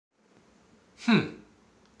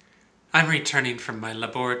I'm returning from my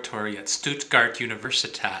laboratory at Stuttgart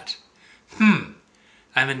Universität. I'm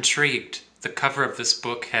intrigued. The cover of this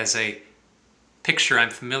book has a picture I'm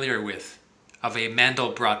familiar with of a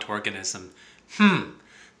Mandelbrot organism.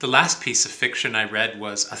 The last piece of fiction I read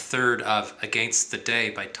was a third of Against the Day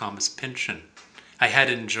by Thomas Pynchon. I had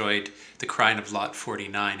enjoyed The Crime of Lot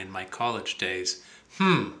 49 in my college days.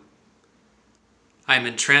 I'm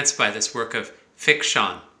entranced by this work of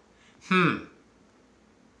fiction.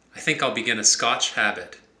 I think I'll begin a Scotch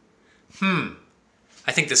habit. I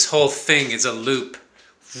think this whole thing is a loop.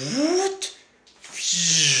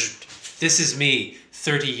 This is me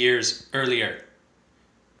 30 years earlier.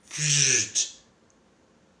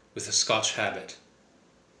 With a Scotch habit.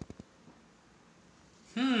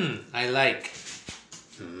 I like.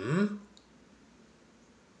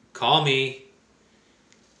 Call me.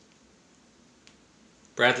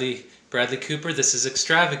 Bradley Cooper, this is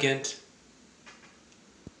extravagant.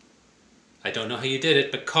 I don't know how you did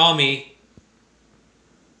it, but call me.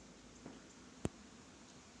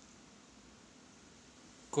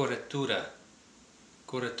 Coratura.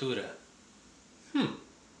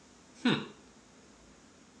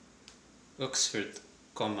 Oxford,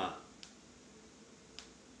 comma.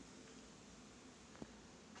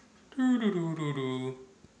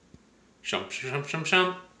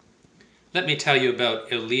 Shum. Let me tell you about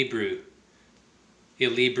Illibru.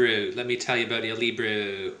 Let me tell you about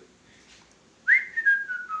Illibru.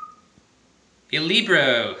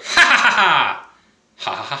 Illibru! Ha ha ha!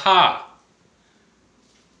 Ha ha ha!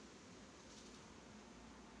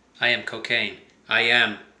 I am cocaine. I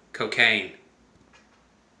am cocaine.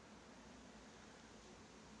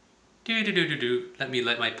 Let me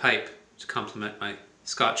light my pipe to complement my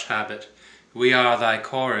Scotch habit. We are thy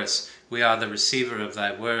chorus. We are the receiver of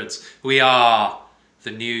thy words. We are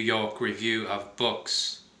the New York Review of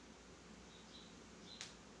Books.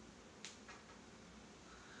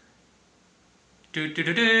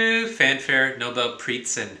 Fanfare,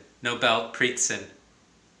 Nobelpreisen. Nobelprosten.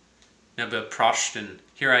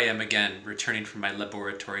 Here I am again, returning from my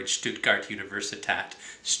laboratory at Stuttgart Universität.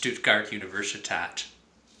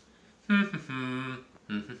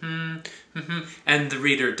 And the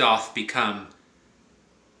reader doth become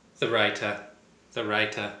the writer,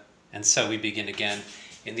 and so we begin again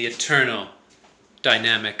in the eternal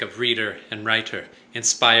dynamic of reader and writer,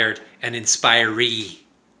 inspired and inspiree,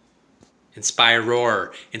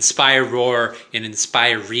 inspirer and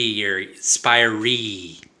inspiree,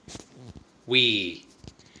 we